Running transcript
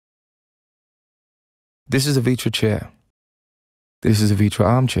This is a Vitra chair. This is a Vitra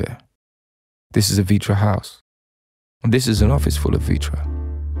armchair. This is a Vitra house. And this is an office full of Vitra.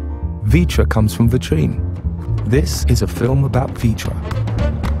 Vitra comes from vitrine. This is a film about Vitra.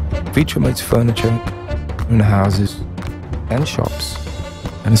 Vitra makes furniture in houses and shops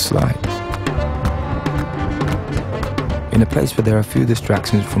and a slide. In a place where there are few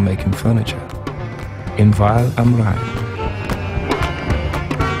distractions from making furniture. In Weil am Rhein.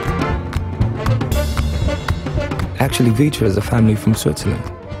 Actually, Vitra is a family from Switzerland,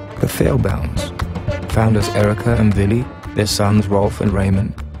 the Fehlbaums. Founders Erica and Willy, their sons Rolf and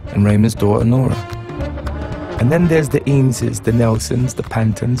Raymond's daughter Nora. And then there's the Eameses, the Nelsons, the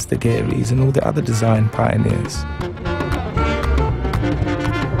Pantons, the Garys, and all the other design pioneers.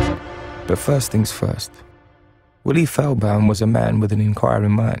 But first things first. Willy Fehlbaum was a man with an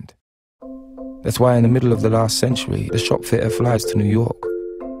inquiring mind. That's why in the middle of the last century, the shop fitter flies to New York.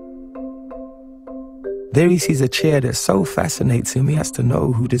 There he sees a chair that so fascinates him, he has to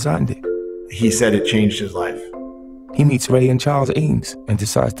know who designed it. He said it changed his life. He meets Ray and Charles Eames and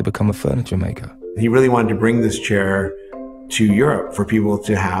decides to become a furniture maker. He really wanted to bring this chair to Europe for people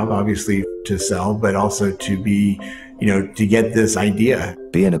to have, obviously to sell, but also to be, to get this idea.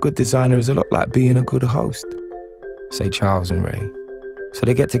 Being a good designer is a lot like being a good host, say Charles and Ray. So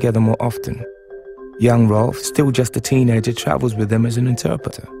they get together more often. Young Rolf, still just a teenager, travels with them as an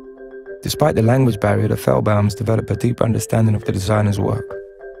interpreter. Despite the language barrier, the Fehlbaums develop a deep understanding of the designer's work.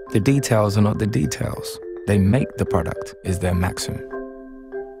 The details are not the details. They make the product, is their maxim.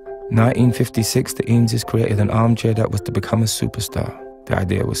 1956, the Eameses created an armchair that was to become a superstar. The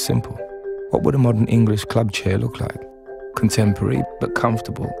idea was simple. What would a modern English club chair look like? Contemporary, but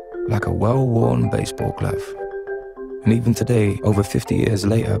comfortable, like a well-worn baseball glove. And even today, over 50 years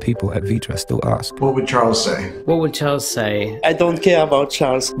later, people at Vitra still ask, what would Charles say? What would Charles say? I don't care about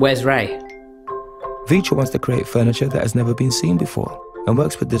Charles. Where's Ray? Vitra wants to create furniture that has never been seen before and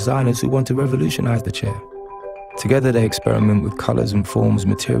works with designers who want to revolutionize the chair. Together they experiment with colors and forms,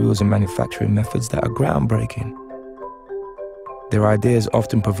 materials and manufacturing methods that are groundbreaking. Their ideas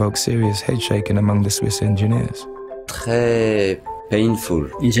often provoke serious head shaking among the Swiss engineers. Très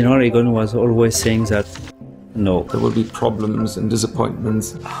painful. Engineer Egon was always saying that no. There will be problems and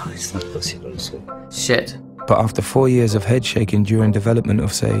disappointments. It's not possible, so. Shit. But after 4 years of head shaking during development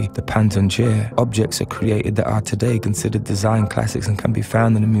of, say, the Panton chair, objects are created that are today considered design classics and can be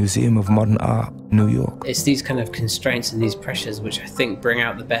found in the Museum of Modern Art, New York. It's these kind of constraints and these pressures which I think bring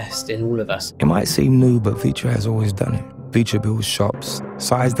out the best in all of us. It might seem new, but Vitra has always done it. Vitra builds shops.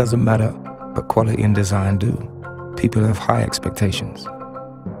 Size doesn't matter, but quality and design do. People have high expectations.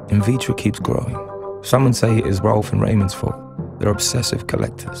 And Vitra keeps growing. Some say it is Rolf and Raymond's fault. They're obsessive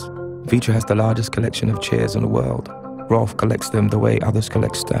collectors. Vitra has the largest collection of chairs in the world. Rolf collects them the way others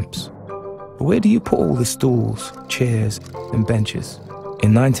collect stamps. But where do you put all the stools, chairs, and benches?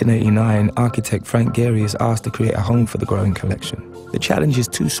 In 1989, architect Frank Gehry is asked to create a home for the growing collection. The challenge is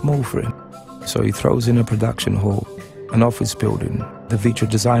too small for him, so he throws in a production hall, an office building, the Vitra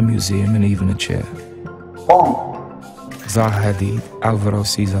Design Museum, and even a chair. Zaha Hadid, Alvaro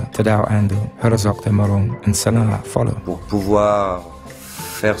Siza, Tadao Ando, Herzog de Maron, and Sanaa follow. Pour pouvoir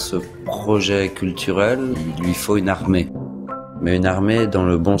faire ce projet culturel, il lui faut une armée. Mais une armée dans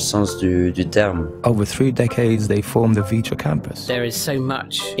le bon sens du terme. Over 3 decades, they formed the Vitra campus. There is so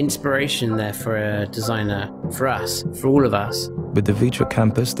much inspiration there for a designer, for us, for all of us. With the Vitra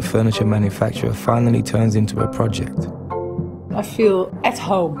campus, the furniture manufacturer finally turns into a project. I feel at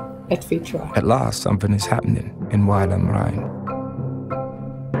home at Vitra. At last, something is happening in Weil am Rhein.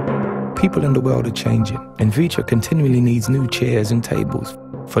 People in the world are changing, and Vitra continually needs new chairs and tables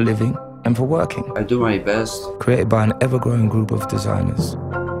for living and for working. I do my best. Created by an ever-growing group of designers.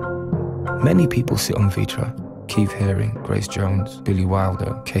 Many people sit on Vitra. Keith Haring, Grace Jones, Billy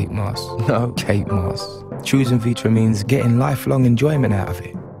Wilder, Kate Moss. No, Kate Moss. Choosing Vitra means getting lifelong enjoyment out of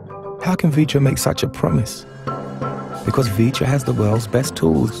it. How can Vitra make such a promise? Because Vitra has the world's best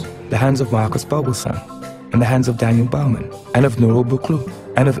tools. The hands of Marcus Vogelsang, and the hands of Daniel Baumann, and of Nurul Buklou,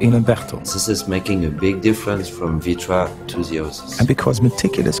 and of Ina Bertel. This is making a big difference from Vitra to the others. And because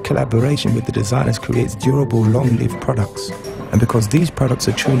meticulous collaboration with the designers creates durable, long-lived products. And because these products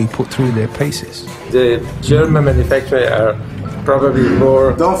are truly put through their paces. The German manufacturers are probably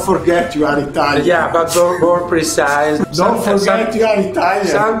more... Don't forget you are Italian. Yeah, but more precise. Don't forget you are Italian.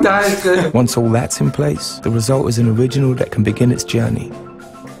 Sometimes... Once all that's in place, the result is an original that can begin its journey.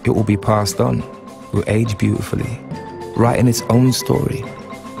 It will be passed on, will age beautifully, writing its own story.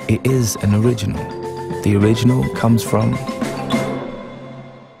 It is an original. The original comes from